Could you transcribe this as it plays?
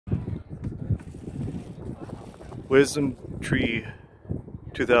Wisdom Tree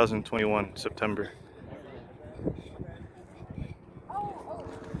 2021, September.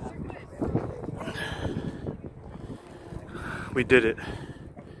 We did it.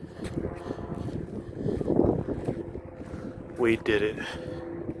 We did it.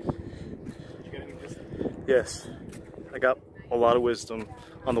 Yes, I got a lot of wisdom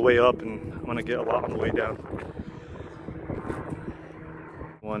on the way up, and I'm gonna get a lot on the way down.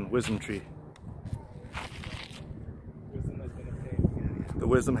 One wisdom tree. The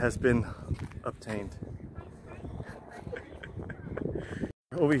wisdom has been obtained.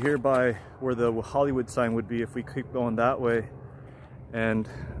 Over here by where the Hollywood sign would be if we keep going that way, and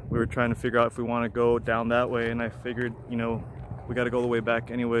we were trying to figure out if we want to go down that way, and I figured, you know, we got to go all the way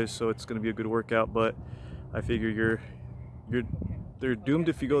back anyways, so it's going to be a good workout. But I figure they're doomed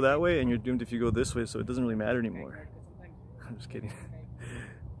if you go that way, and you're doomed if you go this way, so it doesn't really matter anymore. I'm just kidding.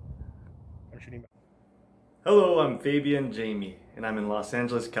 Hello, I'm Fabian Jamie, and I'm in Los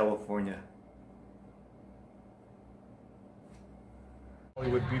Angeles, California.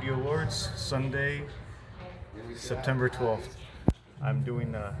 Hollywood Beauty Awards, Sunday, September 12th. I'm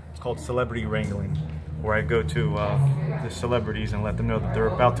doing, it's called Celebrity Wrangling, where I go to the celebrities and let them know that they're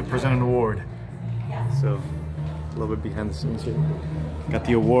about to present an award. So, a little bit behind the scenes here. Got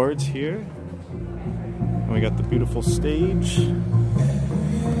the awards here, and we got the beautiful stage.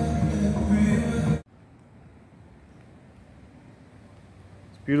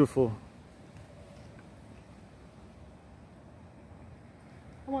 It's beautiful.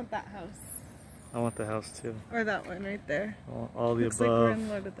 I want that house. I want the house too. Or that one right there. All the Looks above. like we're in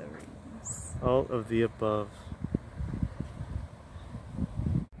Lord of the Rings. All of the above.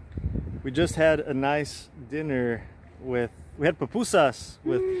 We just had a nice dinner with, we had pupusas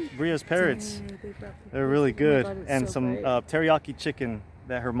with Bria's parrots. They're really good. Oh God, and so some great. Teriyaki chicken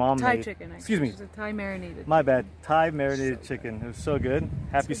that her mom Thai made. chicken. Excuse me. It's a Thai marinated. My bad. Thai marinated chicken. It was so good.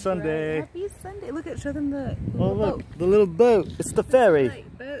 Happy Sunday. Happy Sunday. Look at, show them the Oh little look, boat. the little boat. It's the ferry.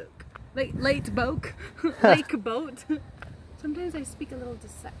 Lake boat. Late boat. Lake boat. Sometimes I speak a little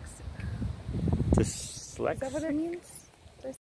dyslexic. Dyslexic? Is that what it means?